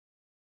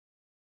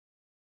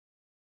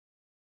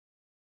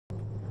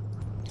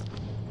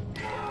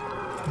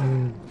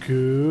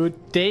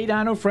Good day,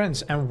 Dino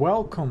friends, and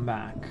welcome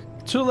back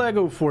to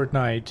LEGO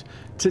Fortnite.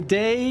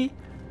 Today,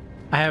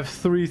 I have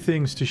three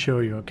things to show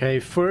you,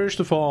 okay? First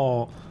of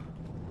all,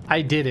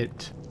 I did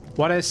it.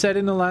 What I said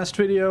in the last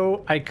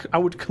video, I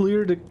would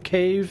clear the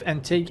cave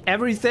and take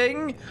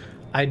everything.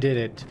 I did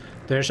it.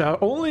 There's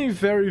only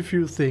very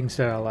few things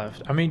that I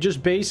left. I mean,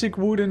 just basic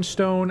wood and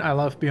stone I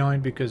left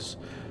behind because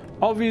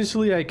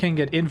obviously I can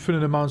get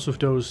infinite amounts of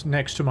those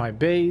next to my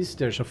base.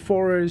 There's a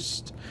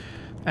forest.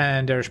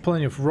 And there's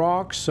plenty of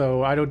rocks,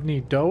 so I don't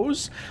need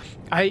those.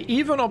 I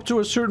even, up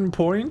to a certain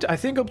point, I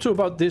think up to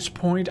about this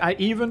point, I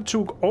even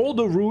took all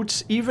the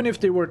roots, even if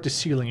they were at the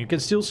ceiling. You can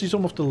still see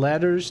some of the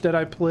ladders that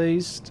I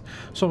placed,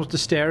 some of the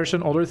stairs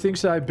and other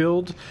things that I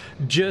built,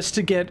 just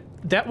to get...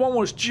 That one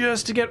was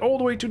just to get all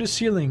the way to the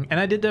ceiling, and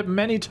I did that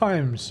many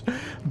times.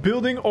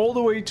 Building all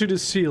the way to the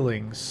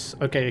ceilings.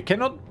 Okay, you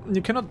cannot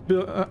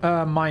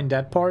mine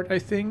that part, I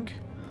think.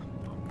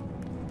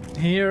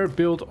 Here,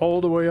 build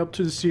all the way up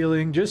to the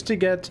ceiling just to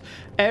get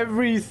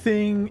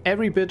everything,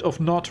 every bit of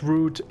knot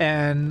root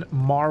and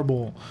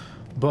marble.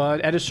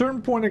 But at a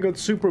certain point I got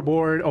super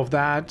bored of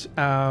that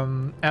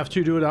after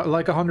you do it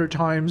like 100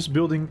 times,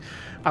 building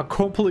a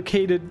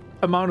complicated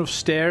amount of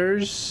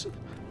stairs.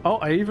 Oh,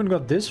 I even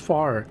got this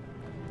far.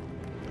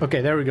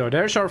 Okay, there we go.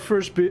 There's our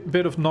first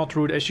bit of knot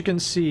root. As you can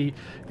see,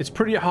 it's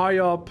pretty high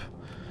up.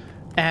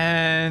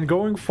 And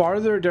going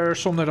farther, there are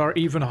some that are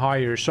even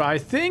higher. So I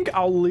think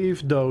I'll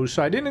leave those.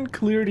 So I didn't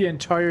clear the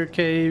entire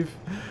cave.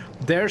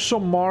 There's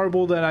some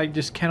marble that I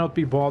just cannot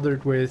be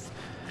bothered with.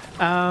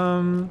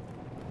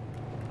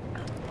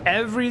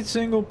 Every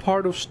single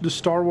part of the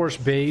Star Wars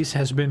base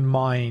has been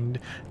mined.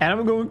 And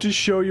I'm going to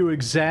show you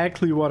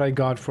exactly what I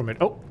got from it.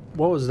 Oh,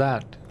 what was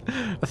that?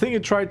 I think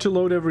it tried to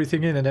load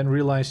everything in and then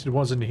realized it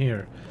wasn't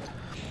here.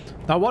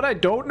 Now what I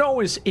don't know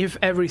is if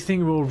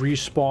everything will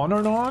respawn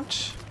or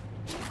not.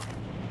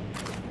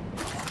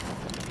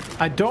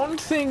 I don't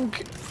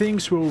think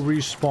things will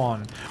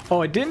respawn.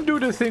 Oh, I didn't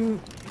do the thing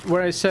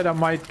where I said I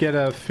might get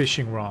a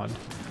fishing rod.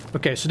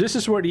 Okay, so this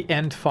is where the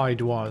end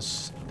fight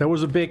was. There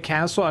was a big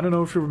castle. I don't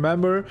know if you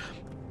remember.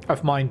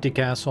 I've mined the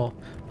castle.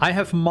 I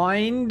have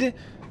mined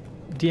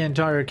the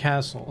entire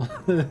castle.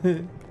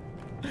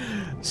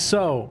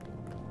 So,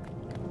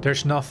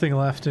 there's nothing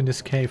left in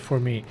this cave for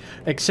me.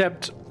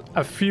 Except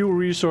a few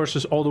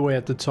resources all the way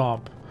at the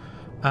top.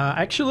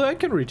 Actually, I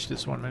can reach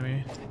this one,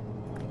 maybe.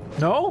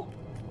 No?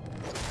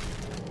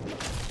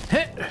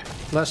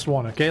 Last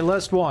one, okay?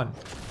 Last one.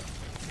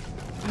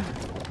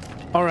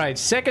 Alright,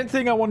 second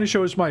thing I want to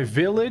show is my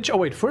village. Oh,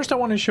 wait. First, I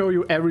want to show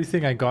you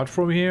everything I got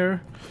from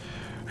here.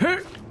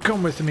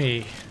 Come with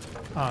me.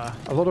 A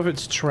lot of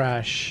it's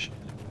trash.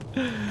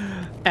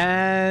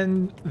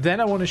 And then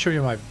I want to show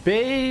you my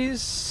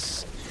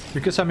base.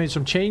 Because I made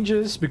some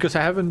changes. Because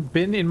I haven't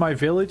been in my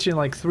village in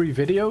like 3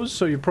 videos.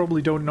 So you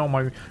probably don't know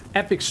my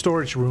epic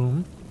storage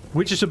room.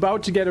 Which is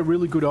about to get a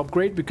really good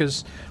upgrade,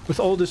 because with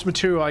all this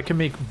material I can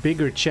make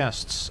bigger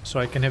chests.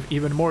 So I can have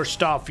even more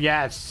stuff.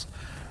 Yes!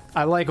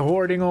 I like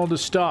hoarding all the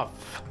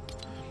stuff.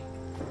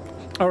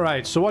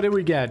 Alright, so what did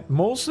we get?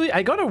 Mostly,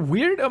 I got a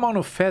weird amount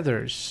of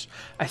feathers.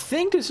 I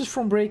think this is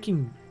from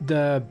breaking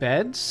the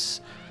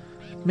beds.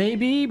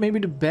 Maybe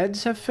the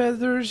beds have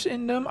feathers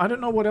in them. I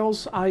don't know what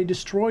else I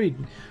destroyed.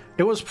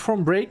 It was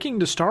from breaking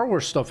the Star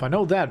Wars stuff. I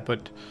know that,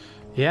 but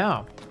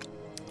yeah.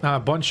 A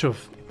bunch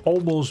of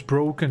almost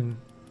broken...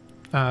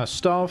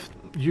 stuff,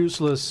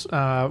 useless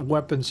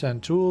weapons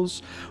and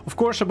tools. Of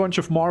course, a bunch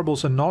of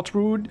marbles and knot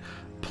root.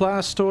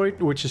 Plastoid,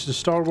 which is the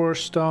Star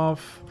Wars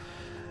stuff.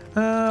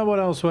 What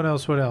else?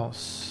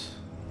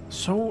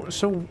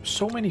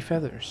 So many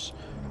feathers.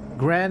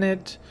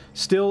 Granite.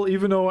 Still,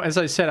 even though, as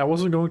I said, I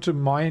wasn't going to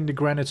mine the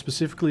granite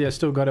specifically, I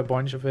still got a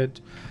bunch of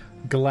it.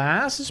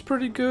 Glass is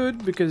pretty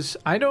good because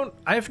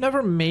I've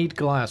never made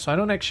glass, so I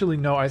don't actually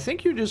know. I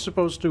think you're just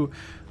supposed to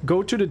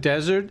go to the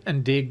desert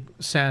and dig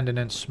sand and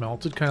then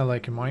smelt it, kind of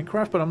like in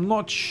Minecraft, but I'm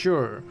not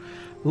sure.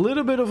 A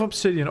little bit of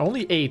obsidian,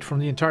 only 8 from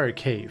the entire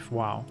cave.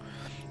 Wow.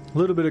 A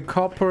little bit of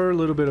copper, a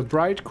little bit of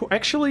bright core.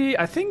 Actually,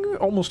 I think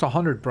almost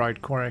 100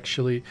 bright core,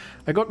 actually.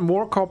 I got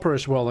more copper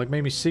as well, like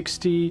maybe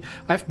 60.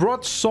 I've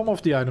brought some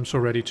of the items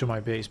already to my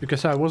base,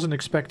 because I wasn't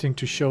expecting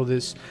to show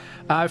this.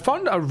 I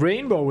found a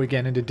rainbow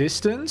again in the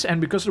distance, and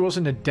because it was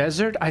in the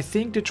desert, I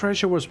think the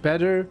treasure was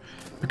better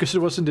because it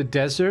was in the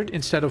desert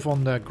instead of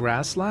on the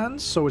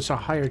grasslands, so it's a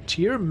higher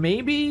tier.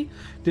 Maybe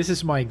this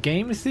is my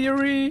game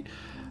theory.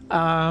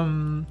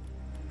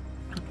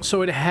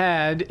 So it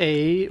had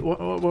a...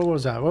 What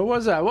was that? What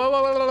was that?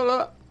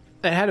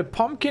 It had a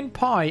pumpkin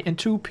pie and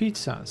 2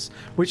 pizzas,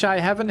 which I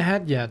haven't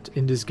had yet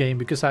in this game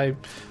because I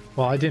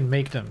didn't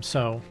make them,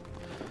 so...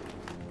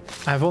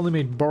 I've only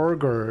made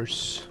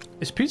burgers.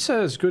 Is pizza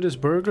as good as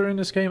burger in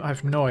this game? I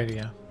have no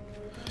idea.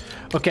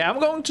 Okay, I'm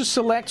going to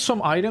select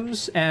some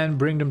items and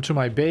bring them to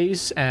my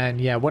base. And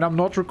yeah, when I'm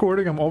not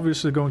recording, I'm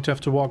obviously going to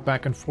have to walk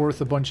back and forth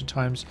a bunch of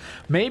times.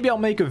 Maybe I'll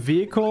make a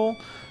vehicle.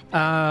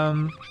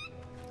 I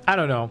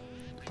don't know.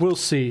 We'll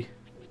see.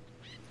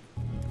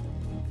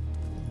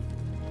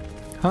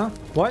 Huh?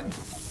 What?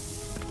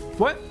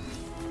 What?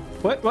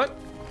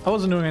 I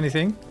wasn't doing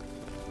anything.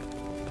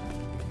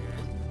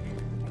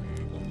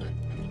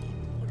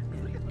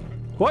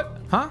 What?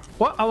 Huh?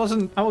 What? I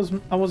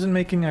wasn't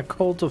making a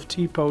cult of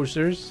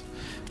T-posters.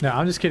 No,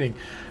 I'm just kidding.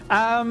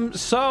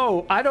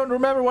 So I don't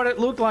remember what it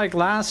looked like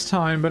last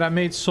time, but I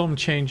made some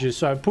changes.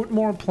 So I put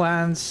more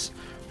plants.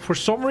 For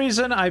some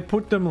reason, I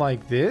put them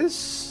like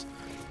this,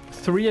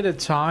 3 at a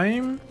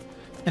time,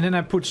 and then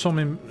I put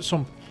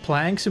some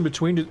planks in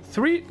between.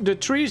 The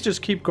trees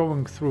just keep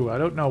going through. I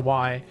don't know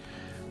why,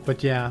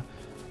 but yeah.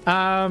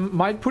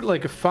 Might put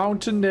like a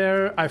fountain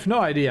there. I have no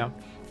idea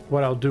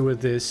what I'll do with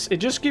this. It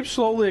just keeps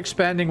slowly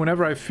expanding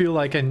whenever I feel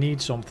like I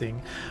need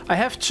something. I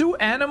have 2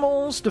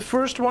 animals. The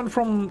first one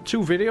from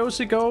 2 videos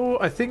ago,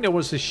 I think there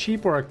was a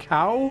sheep or a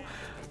cow,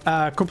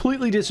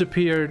 completely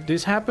disappeared.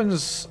 This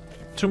happens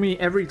to me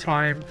every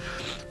time.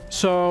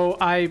 So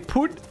I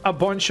put a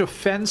bunch of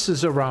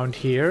fences around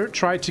here,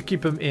 try to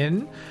keep them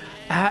in,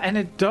 and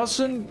it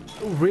doesn't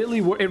really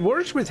work. It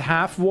works with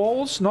half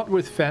walls, not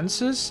with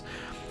fences.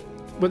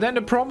 But then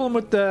the problem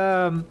with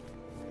the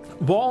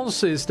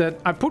walls is that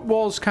I put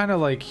walls kind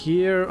of like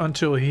here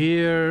until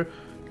here,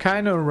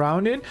 kind of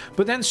around it.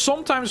 But then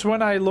sometimes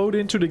when I load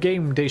into the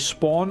game, they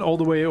spawn all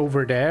the way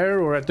over there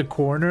or at the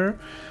corner.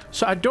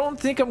 So I don't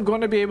think I'm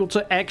going to be able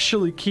to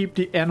actually keep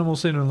the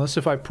animals in unless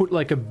if I put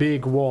like a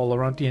big wall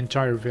around the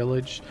entire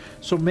village.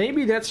 So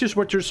maybe that's just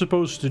what you're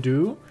supposed to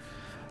do.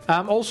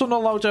 I'm also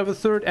not allowed to have a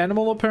 3rd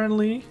animal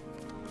apparently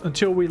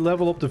until we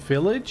level up the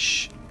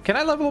village. Can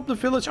I level up the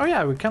village? Oh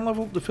yeah, we can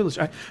level up the village.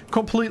 I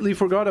completely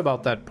forgot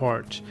about that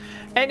part.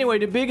 Anyway,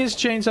 the biggest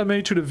change I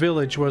made to the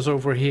village was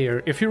over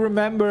here. If you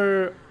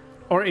remember,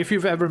 or if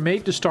you've ever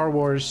made the Star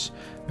Wars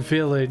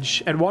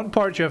village, at one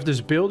part you have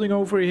this building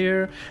over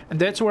here, and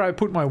that's where I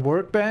put my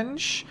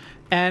workbench.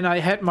 And I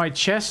had my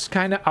chests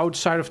kind of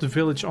outside of the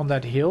village on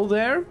that hill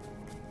there.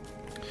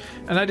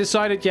 And I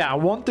decided, yeah, I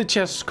want the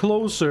chests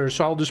closer,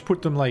 so I'll just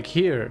put them like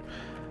here.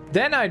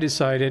 Then I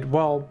decided,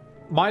 well,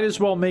 might as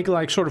well make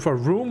like sort of a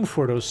room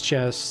for those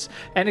chests.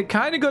 And it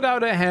kind of got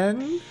out of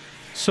hand.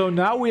 So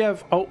now we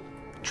have... Oh,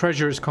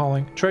 treasure is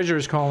calling. Treasure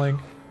is calling.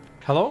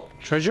 Hello?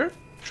 Treasure?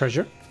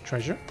 Treasure?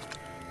 Treasure?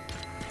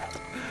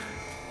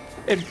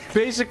 It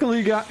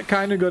basically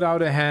kind of got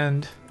out of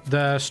hand.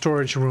 The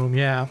storage room,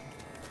 yeah.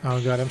 Oh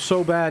god, I'm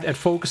so bad at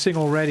focusing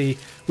already.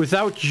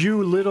 Without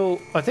you,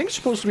 little... I think it's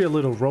supposed to be a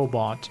little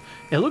robot.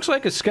 It looks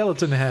like a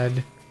skeleton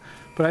head.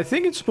 But I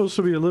think it's supposed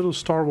to be a little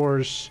Star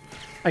Wars...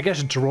 I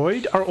guess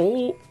droid? Are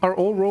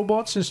all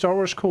robots in Star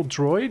Wars called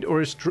droid?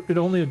 Or is it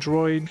only a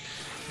droid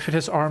if it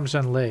has arms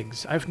and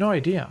legs? I have no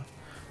idea.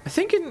 I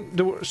think in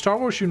the Star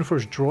Wars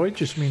universe, droid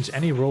just means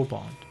any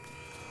robot.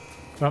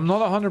 But I'm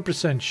not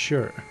 100%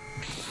 sure.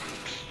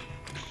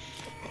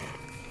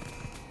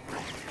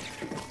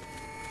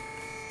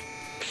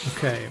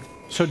 Okay.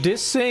 So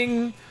this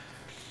thing...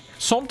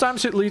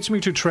 Sometimes it leads me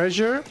to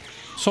treasure.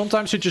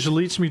 Sometimes it just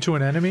leads me to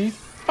an enemy.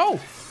 Oh!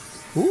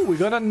 Ooh, we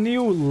got a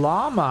new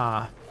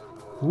llama.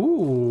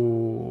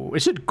 Ooh,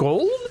 is it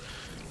gold?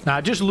 Nah,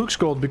 it just looks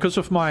gold because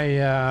of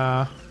my,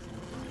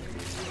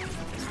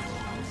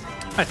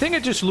 I think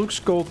it just looks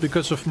gold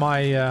because of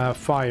my,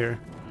 fire.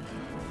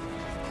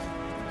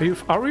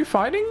 Are we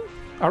fighting?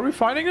 Are we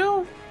fighting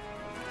now?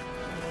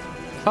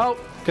 Oh,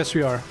 guess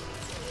we are.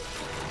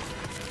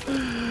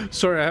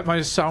 Sorry, I had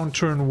my sound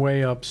turned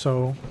way up,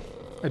 so...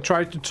 I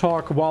tried to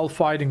talk while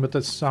fighting, but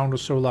the sound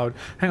was so loud.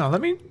 Hang on, let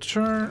me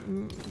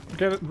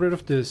get rid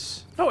of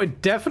this. No,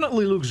 it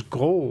definitely looks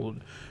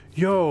gold.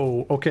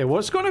 Yo, okay,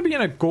 what's gonna be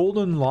in a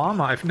golden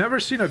llama? I've never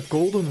seen a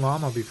golden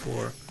llama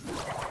before.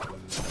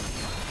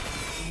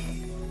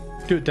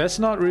 Dude, that's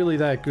not really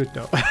that good,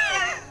 though.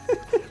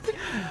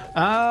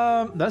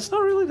 That's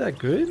not really that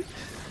good.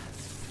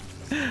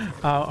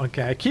 Oh,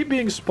 okay, I keep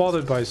being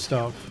spotted by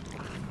stuff.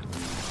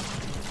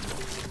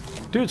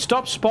 Dude,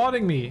 stop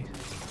spotting me.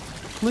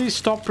 Please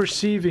stop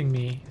perceiving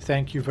me.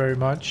 Thank you very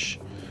much.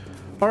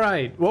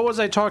 Alright, what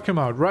was I talking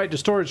about? Right, the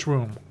storage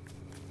room.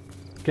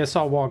 Guess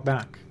I'll walk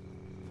back.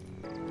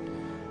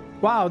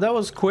 Wow, that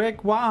was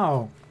quick.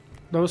 Wow.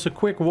 That was a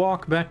quick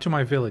walk back to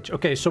my village.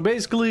 Okay, so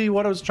basically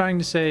what I was trying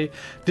to say,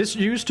 this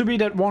used to be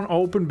that one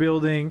open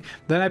building.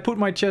 Then I put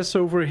my chests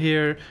over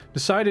here.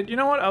 Decided, you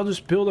know what, I'll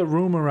just build a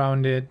room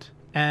around it.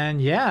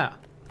 And yeah.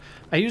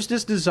 I use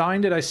this design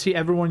that I see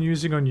everyone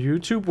using on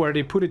YouTube where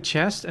they put a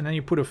chest and then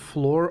you put a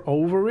floor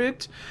over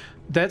it.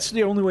 That's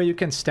the only way you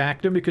can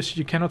stack them because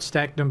you cannot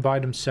stack them by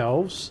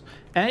themselves.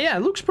 And yeah,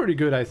 it looks pretty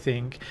good, I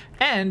think.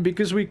 And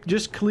because we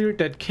just cleared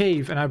that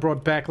cave and I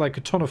brought back like a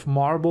ton of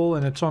marble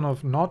and a ton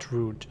of knot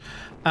root,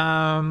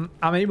 I'm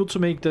able to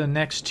make the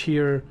next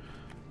tier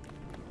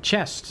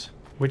chest,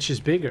 which is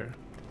bigger.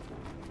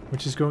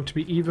 Which is going to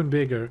be even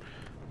bigger.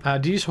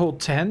 These hold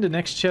 10. The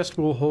next chest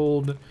will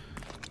hold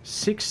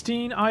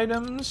 16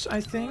 items, I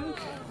think.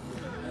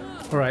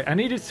 Alright, I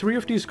needed 3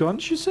 of these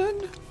guns, you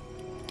said?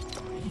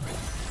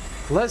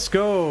 Let's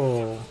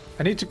go.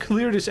 I need to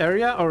clear this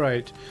area?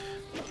 Alright.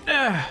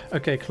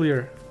 Okay,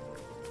 clear.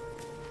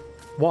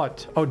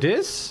 What? Oh,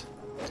 this?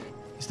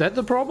 Is that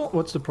the problem?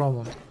 What's the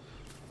problem?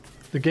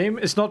 The game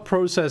is not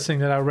processing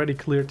that I already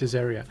cleared this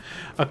area.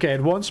 Okay,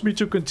 it wants me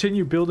to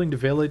continue building the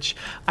village.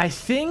 I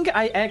think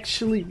I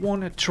actually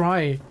want to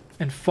try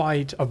and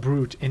fight a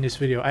brute in this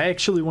video. I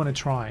actually want to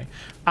try.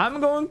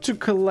 I'm going to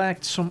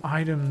collect some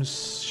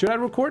items. Should I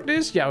record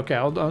this? Yeah, okay.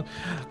 I'll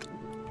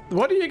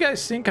what do you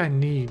guys think I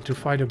need to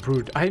fight a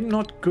brute? I'm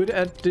not good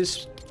at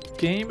this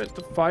game, at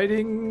the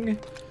fighting.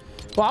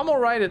 Well, I'm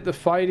alright at the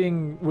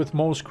fighting with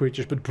most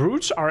creatures, but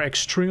brutes are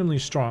extremely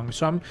strong.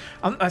 So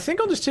I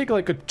think I'll just take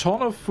like a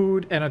ton of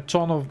food and a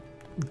ton of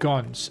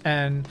guns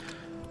and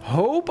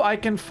hope I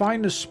can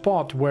find a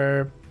spot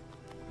where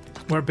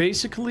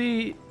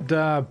basically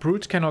the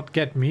brute cannot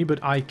get me,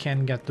 but I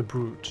can get the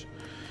brute.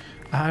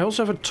 I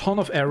also have a ton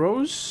of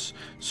arrows.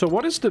 So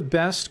what is the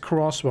best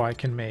crossbow I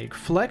can make?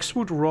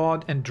 Flexwood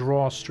rod and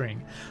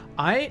drawstring.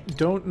 I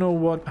don't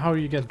know how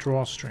you get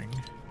drawstring.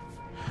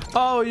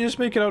 Oh, you just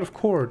make it out of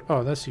cord.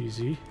 Oh, that's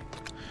easy.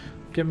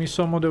 Get me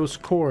some of those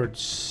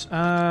cords.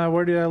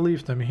 Where did I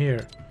leave them?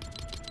 Here.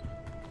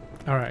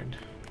 Alright.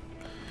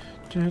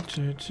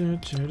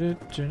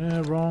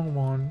 Wrong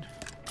one.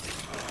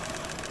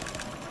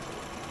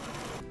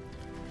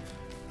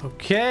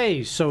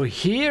 Okay, so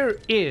here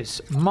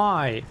is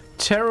my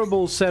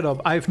terrible setup.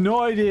 I have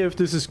no idea if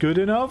this is good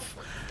enough,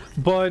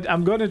 but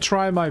I'm gonna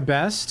try my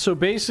best. So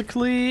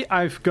basically,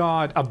 I've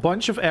got a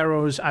bunch of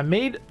arrows. I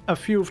made a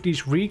few of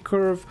these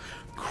recurve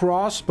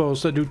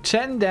crossbows that do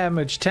 10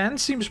 damage. 10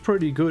 seems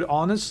pretty good,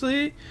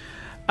 honestly.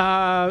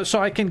 So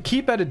I can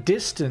keep at a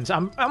distance.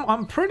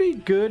 I'm pretty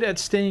good at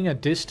staying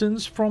at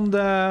distance from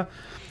the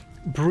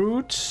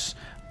brutes,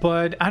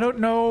 but I don't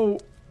know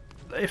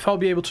if I'll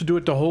be able to do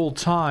it the whole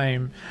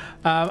time.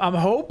 I'm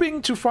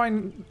hoping to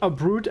find a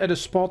brute at a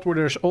spot where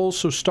there's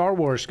also Star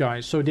Wars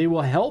guys, so they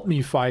will help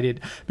me fight it,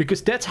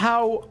 because that's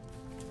how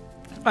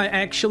I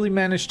actually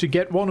managed to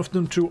get one of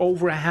them to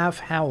over half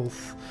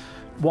health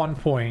one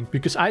point,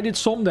 because I did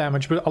some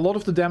damage, but a lot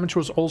of the damage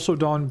was also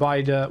done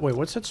by the... Wait,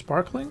 what's that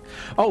sparkling?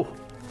 Oh,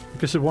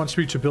 because it wants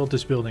me to build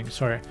this building.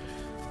 Sorry.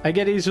 I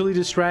get easily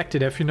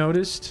distracted, have you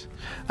noticed?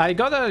 I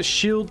got a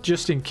shield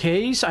just in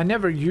case. I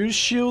never use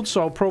shield, so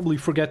I'll probably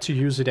forget to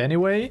use it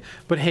anyway.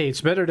 But hey, it's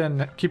better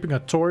than keeping a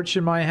torch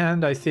in my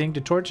hand, I think.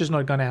 The torch is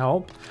not gonna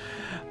help.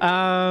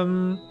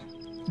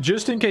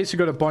 Just in case I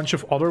got a bunch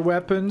of other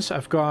weapons.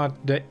 I've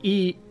got the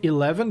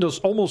E11. Does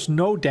almost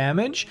no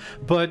damage,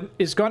 but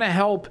it's gonna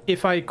help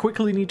if I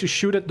quickly need to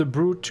shoot at the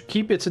brute to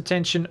keep its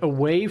attention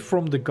away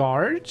from the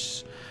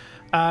guards.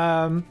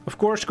 Of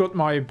course, got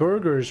my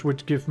burgers,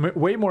 which give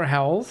way more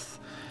health.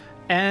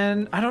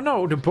 And I don't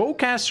know, the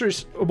bowcaster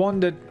is one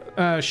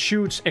that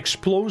shoots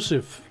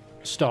explosive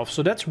stuff,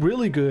 so that's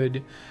really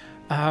good.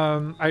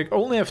 I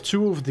only have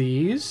 2 of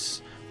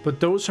these, but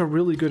those are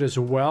really good as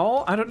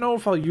well. I don't know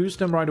if I'll use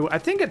them right away. I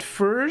think at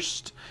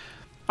first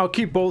I'll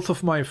keep both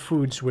of my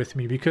foods with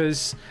me,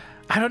 because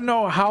I don't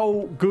know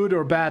how good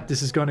or bad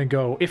this is gonna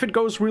go. If it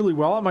goes really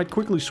well, I might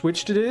quickly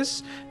switch to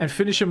this and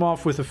finish him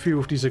off with a few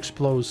of these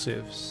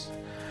explosives.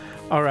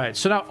 Alright,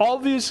 so now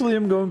obviously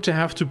I'm going to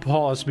have to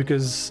pause,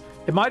 because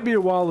it might be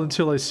a while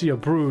until I see a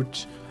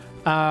brute.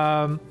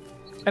 And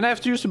I have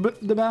to use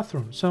the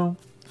bathroom, so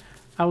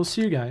I will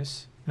see you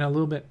guys in a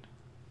little bit.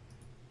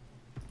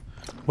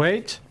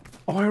 Wait.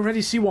 Oh, I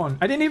already see one.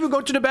 I didn't even go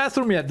to the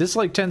bathroom yet. This is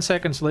like 10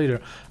 seconds later.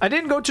 I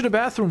didn't go to the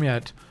bathroom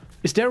yet.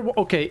 Is there...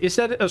 Okay, is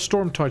that a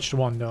storm-touched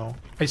one, though?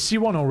 I see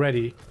one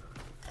already.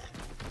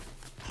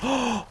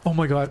 Oh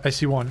my god, I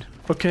see one.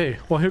 Okay,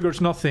 well, here goes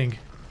nothing.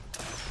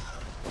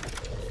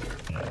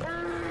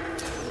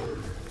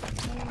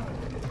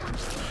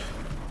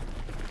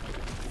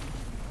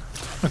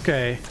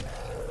 Okay.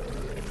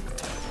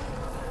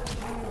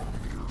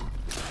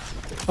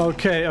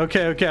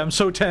 Okay, I'm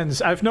so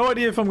tense. I have no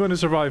idea if I'm going to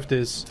survive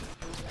this.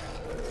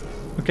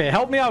 Okay,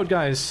 help me out,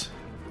 guys.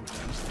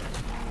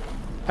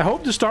 I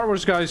hope the Star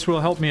Wars guys will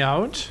help me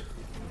out.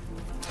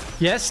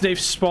 Yes, they've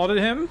spotted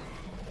him.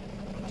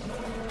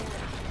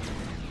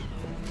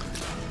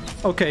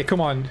 Okay,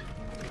 come on.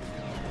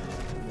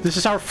 This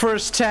is our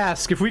first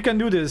task. If we can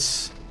do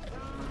this.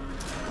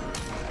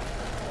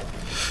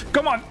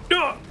 Come on.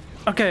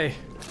 Okay.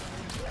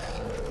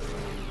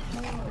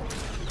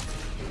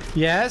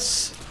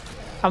 Yes.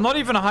 I'm not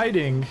even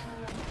hiding.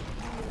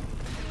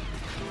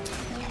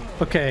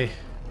 Okay.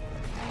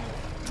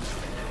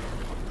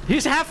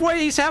 He's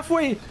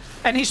halfway,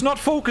 and he's not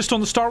focused on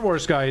the Star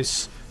Wars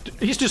guys.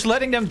 He's just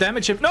letting them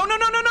damage him. No,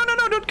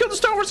 don't kill the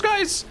Star Wars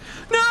guys.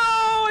 No,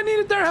 I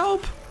needed their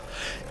help.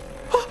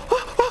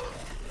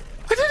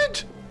 I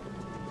didn't.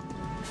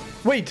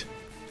 Wait,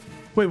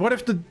 what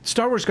if the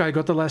Star Wars guy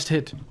got the last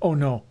hit? Oh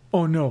no,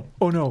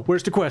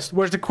 where's the quest?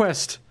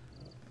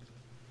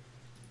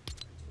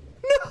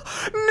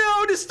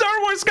 No, the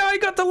Star Wars guy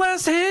got the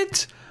last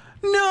hit.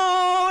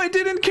 No, I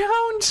didn't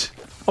count.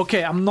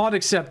 Okay, I'm not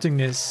accepting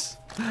this.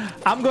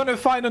 I'm gonna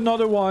find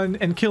another one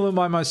and kill him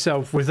by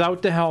myself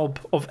without the help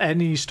of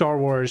any Star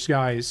Wars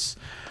guys.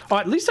 Oh,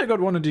 at least I got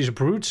one of these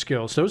brute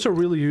skills. Those are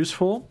really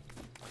useful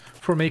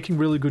for making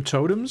really good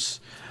totems.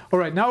 All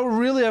right, now we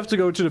really have to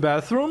go to the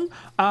bathroom.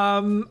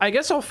 I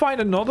guess I'll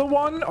find another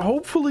one.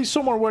 Hopefully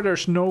somewhere where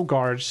there's no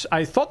guards.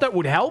 I thought that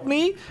would help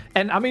me.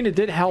 And I mean, it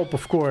did help,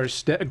 of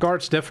course. The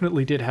guards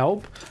definitely did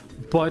help.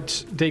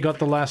 But they got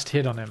the last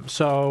hit on him.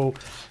 So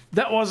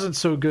that wasn't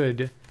so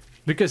good.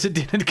 Because it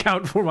didn't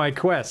count for my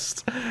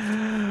quest.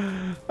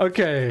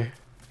 Okay.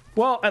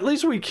 Well, at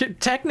least we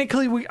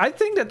technically, I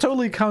think that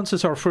totally counts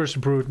as our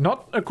first brood.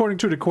 Not according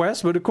to the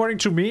quest, but according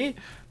to me,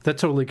 that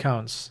totally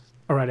counts.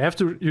 Alright, I have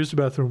to use the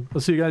bathroom.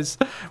 I'll see you guys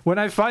when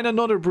I find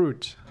another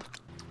brute.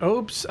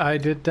 Oops, I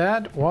did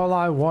that while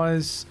I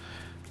was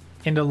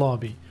in the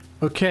lobby.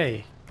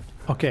 Okay.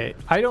 Okay,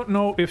 I don't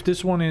know if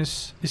this one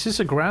is this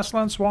a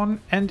Grasslands one?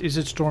 And is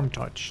it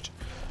storm-touched?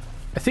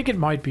 I think it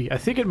might be. I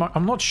think it might.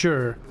 I'm not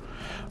sure.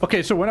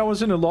 Okay, so when I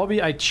was in the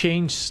lobby, I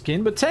changed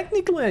skin. But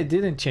technically, I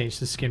didn't change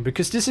the skin.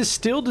 Because this is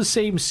still the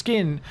same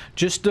skin.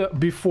 Just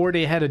before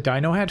they had a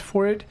dino hat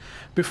for it.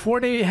 Before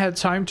they had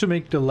time to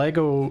make the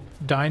Lego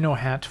dino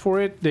hat for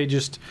it. They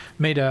just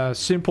made a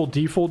simple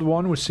default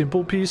one with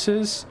simple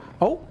pieces.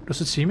 Oh,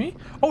 does it see me?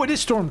 Oh, it is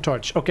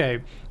storm-touched.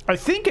 Okay. I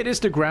think it is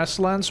the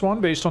Grasslands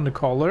one based on the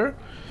color.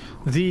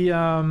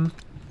 The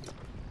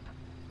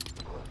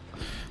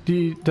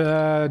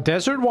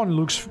desert one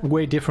looks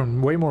way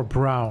different, way more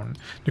brown.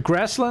 The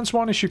Grasslands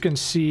one, as you can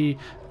see,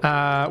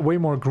 way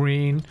more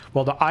green.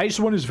 Well, the ice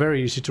one is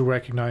very easy to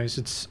recognize.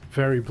 It's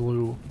very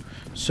blue.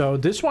 So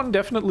this one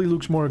definitely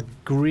looks more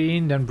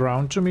green than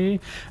brown to me.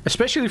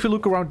 Especially if you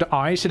look around the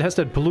eyes, it has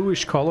that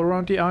bluish color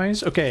around the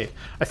eyes. Okay,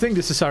 I think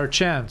this is our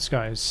chance,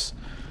 guys.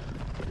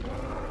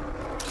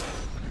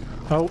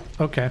 Oh,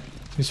 okay.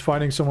 He's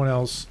fighting someone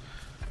else.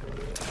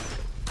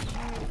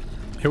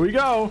 Here we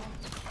go.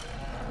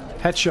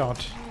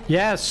 Headshot.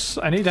 Yes,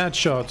 I need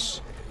headshots.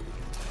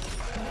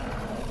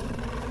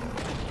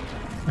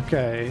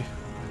 Okay.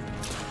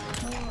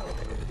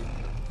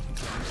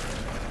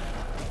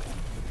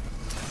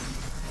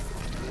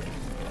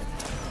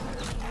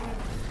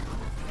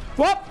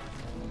 What?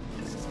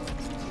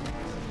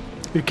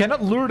 You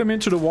cannot lure them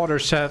into the water,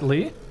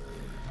 sadly.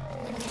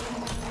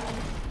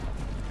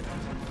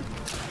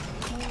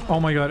 Oh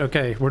my god,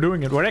 okay. We're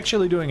doing it. We're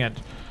actually doing it.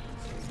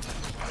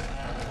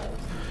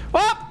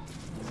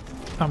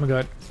 Oh my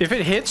god. If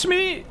it hits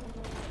me,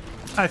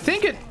 I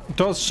think it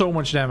does so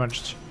much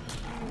damage.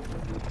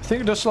 I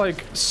think it does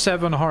like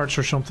 7 hearts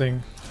or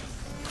something.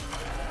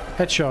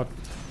 Headshot.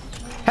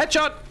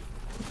 Headshot!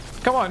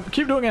 Come on,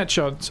 keep doing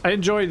headshots. I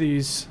enjoy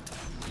these.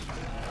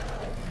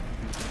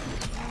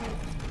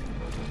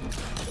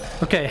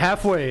 Okay,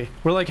 halfway.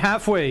 We're like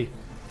halfway.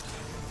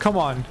 Come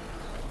on.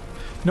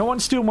 No one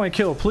steal my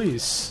kill,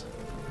 please.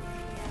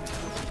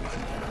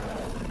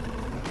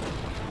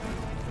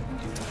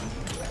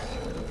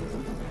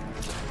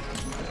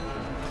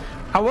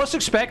 I was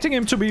expecting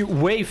him to be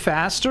way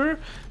faster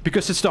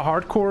because it's the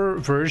hardcore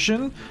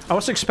version. I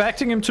was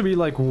expecting him to be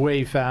like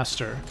way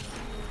faster.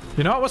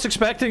 You know, I was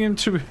expecting him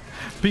to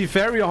be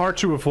very hard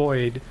to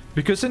avoid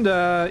because in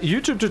the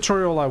YouTube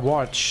tutorial I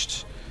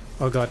watched...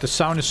 Oh god, the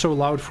sound is so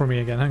loud for me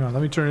again. Hang on,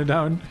 let me turn it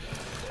down.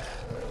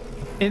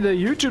 In the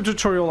YouTube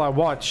tutorial I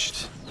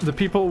watched, the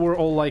people were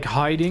all like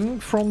hiding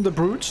from the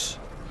brutes.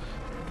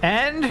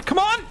 And... Come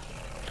on!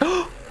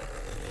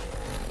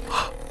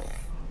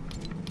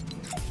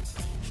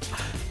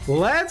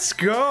 Let's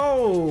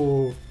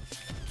go!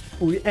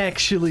 We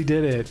actually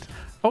did it.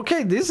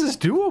 Okay, this is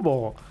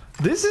doable.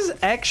 This is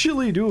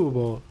actually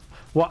doable.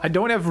 Well, I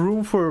don't have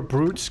room for a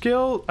brute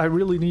skill. I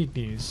really need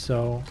these,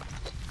 so...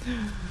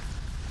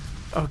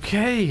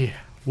 Okay.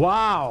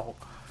 Wow.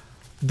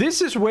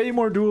 This is way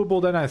more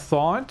doable than I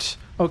thought.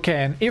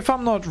 Okay, and if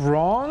I'm not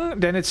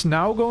wrong, then it's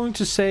now going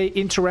to say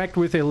interact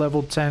with a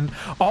level 10.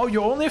 Oh,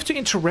 you only have to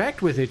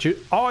interact with it.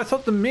 Oh, I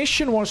thought the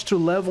mission was to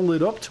level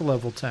it up to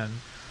level 10.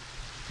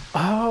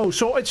 Oh,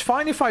 so it's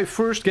fine if I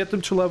first get them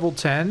to level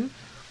 10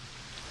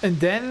 and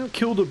then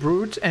kill the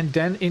brute and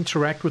then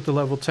interact with the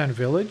level 10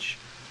 village?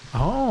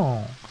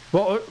 Oh.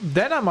 Well,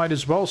 then I might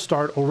as well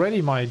start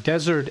already my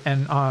desert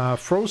and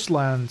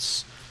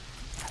Frostlands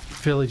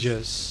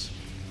villages.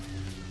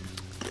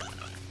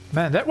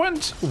 Man, that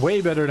went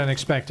way better than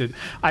expected.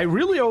 I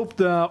really hope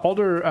the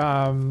other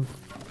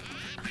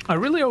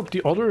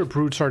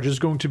brutes are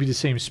just going to be the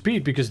same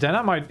speed, because then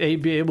I might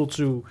be able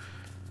to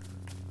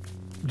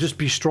just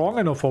be strong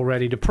enough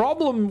already. The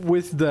problem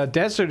with the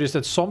desert is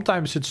that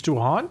sometimes it's too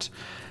hot,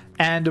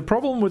 and the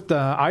problem with the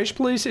ice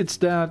place it's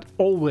that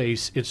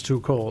always it's too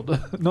cold.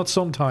 Not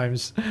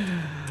sometimes.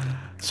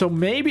 So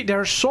maybe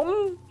there are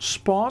some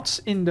spots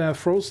in the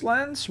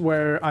Frostlands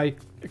where I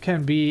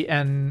can be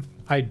and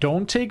I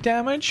don't take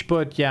damage,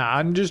 but yeah,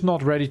 I'm just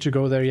not ready to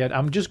go there yet.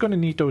 I'm just gonna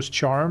need those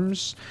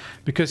charms,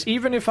 because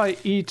even if I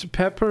eat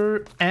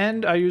pepper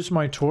and I use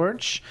my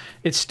torch,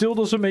 it still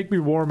doesn't make me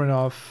warm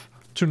enough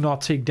to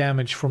not take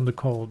damage from the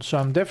cold. So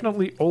I'm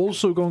definitely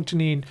also going to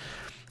need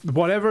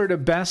whatever the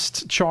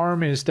best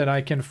charm is that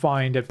I can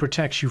find that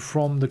protects you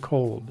from the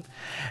cold.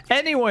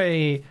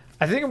 Anyway,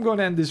 I think I'm going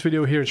to end this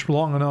video here. It's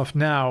long enough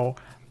now.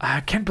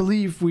 I can't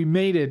believe we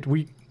made it.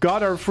 We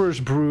got our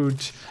first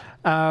brood.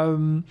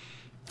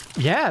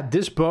 Yeah,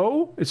 this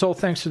bow. It's all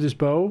thanks to this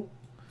bow.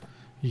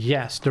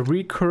 Yes, the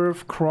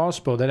recurve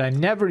crossbow that I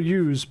never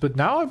use, but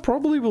now I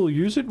probably will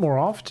use it more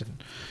often.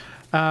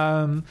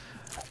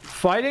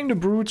 Fighting the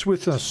brutes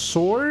with a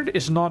sword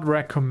is not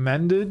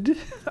recommended,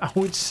 I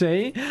would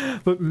say.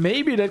 But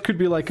maybe that could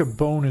be like a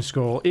bonus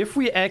goal. If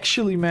we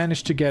actually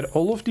manage to get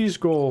all of these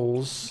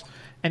goals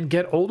and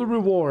get all the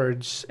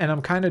rewards, and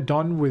I'm kind of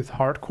done with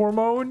hardcore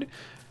mode,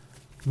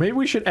 maybe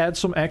we should add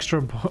some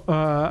extra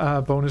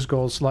bonus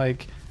goals,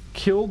 like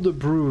kill the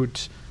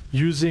brute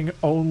using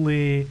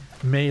only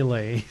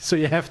melee. So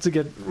you have to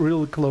get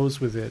real close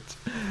with it.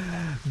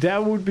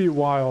 That would be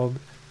wild.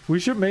 We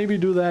should maybe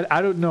do that.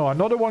 I don't know.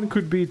 Another one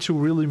could be to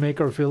really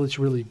make our village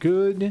really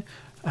good.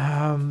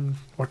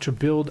 Or to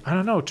build, I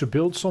don't know, to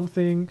build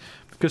something.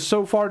 Because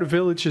so far the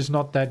village is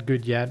not that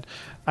good yet.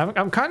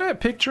 I'm kind of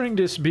picturing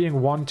this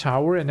being one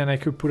tower, and then I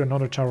could put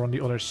another tower on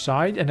the other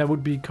side, and that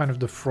would be kind of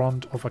the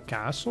front of a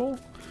castle.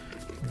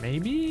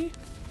 Maybe?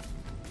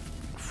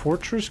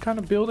 Fortress kind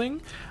of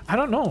building? I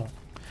don't know.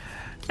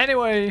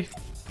 Anyway,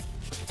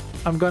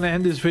 I'm gonna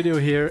end this video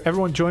here.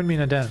 Everyone join me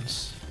in a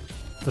dance.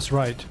 That's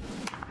right.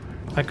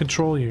 I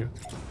control you.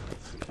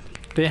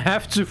 They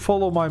have to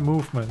follow my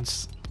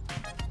movements.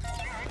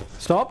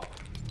 Stop.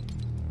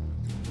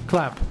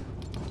 Clap.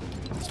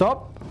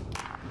 Stop.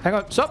 Hang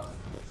on. Stop.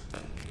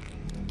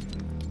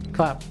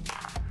 Clap.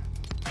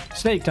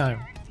 Snake time.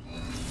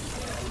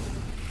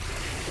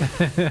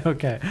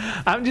 Okay.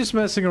 I'm just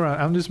messing around.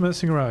 I'm just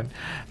messing around.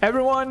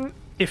 Everyone,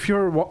 if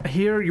you're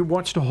here, you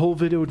watched the whole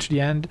video to the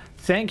end.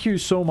 Thank you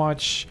so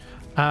much.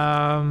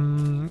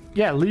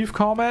 Yeah, leave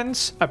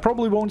comments. I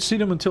probably won't see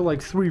them until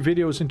like 3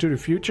 videos into the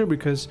future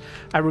because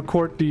I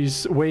record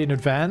these way in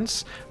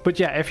advance. But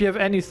yeah, if you have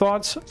any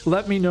thoughts,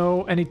 let me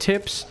know. Any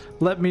tips,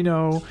 let me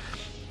know.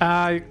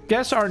 I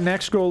guess our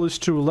next goal is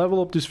to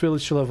level up this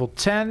village to level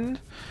 10.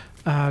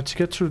 To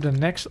get to the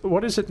next...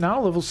 What is it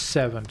now? Level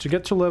 7. To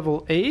get to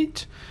level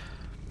 8,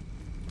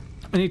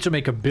 I need to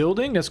make a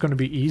building. That's going to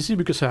be easy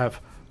because I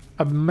have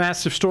a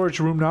massive storage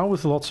room now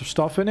with lots of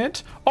stuff in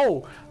it.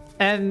 Oh,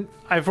 and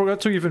I forgot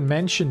to even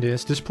mention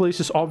this. This place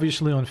is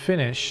obviously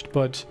unfinished,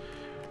 but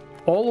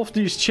all of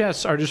these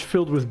chests are just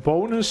filled with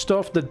bonus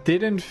stuff that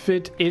didn't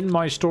fit in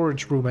my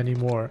storage room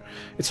anymore.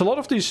 It's a lot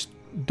of these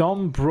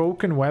dumb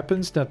broken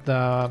weapons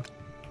that...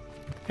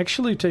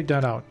 Actually, take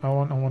that out. I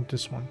want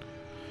this one.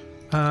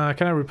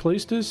 Can I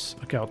replace this?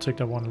 Okay, I'll take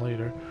that one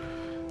later.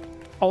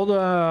 All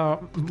the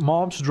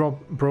mobs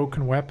drop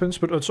broken weapons,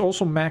 but it's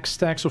also max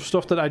stacks of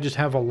stuff that I just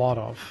have a lot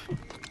of.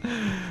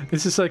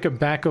 This is like a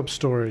backup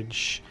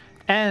storage.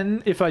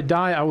 And if I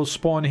die, I will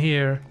spawn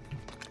here.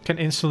 Can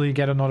instantly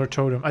get another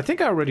totem. I think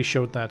I already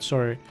showed that,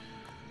 sorry.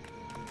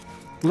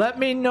 Let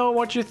me know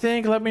what you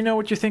think. Let me know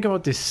what you think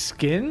about this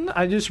skin.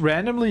 I just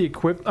randomly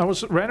equipped... I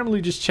was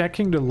randomly just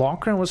checking the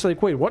locker and was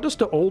like, wait, what does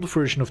the old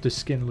version of this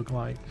skin look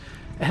like?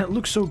 And it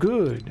looks so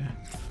good.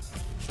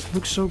 It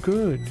looks so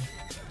good.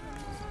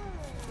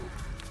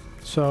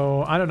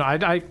 So, I don't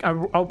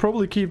know. I'll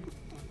probably keep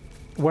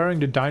wearing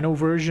the dino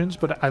versions,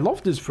 but I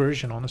love this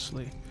version,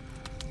 honestly.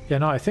 Yeah,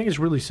 no, I think it's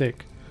really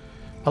sick.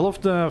 I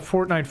love the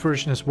Fortnite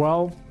version as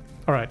well.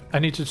 Alright, I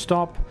need to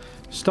stop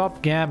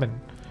gabbing.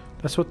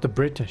 That's what the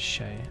British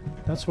say.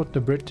 That's what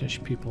the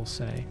British people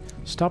say.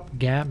 Stop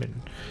gabbing.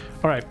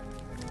 Alright.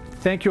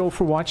 Thank you all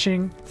for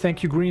watching.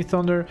 Thank you, Green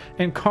Thunder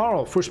and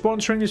Carl, for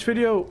sponsoring this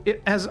video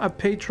as a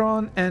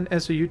patron and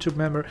as a YouTube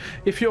member.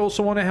 If you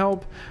also want to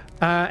help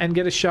and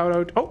get a shout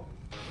out... Oh!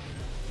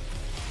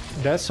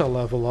 That's a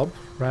level up,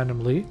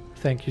 randomly.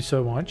 Thank you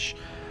so much.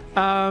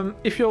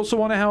 If you also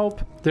want to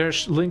help,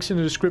 there's links in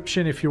the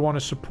description if you want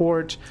to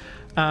support.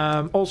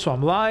 Also,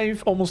 I'm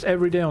live almost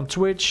every day on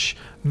Twitch,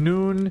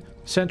 noon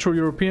Central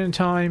European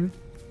time.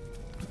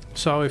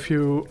 So if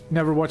you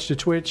never watched the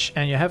Twitch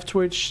and you have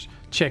Twitch,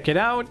 check it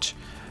out.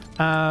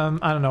 I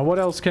don't know. What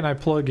else can I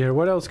plug here?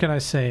 What else can I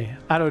say?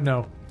 I don't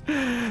know.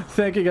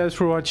 Thank you guys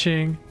for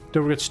watching.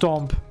 Don't forget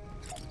Stomp.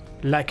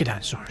 Like a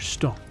dinosaur.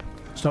 Stomp.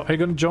 Stomp. Are you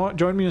going to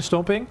join me in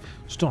stomping?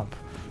 Stomp.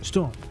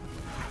 Stomp.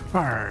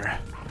 Rawr.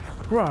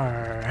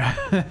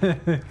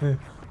 Rawr.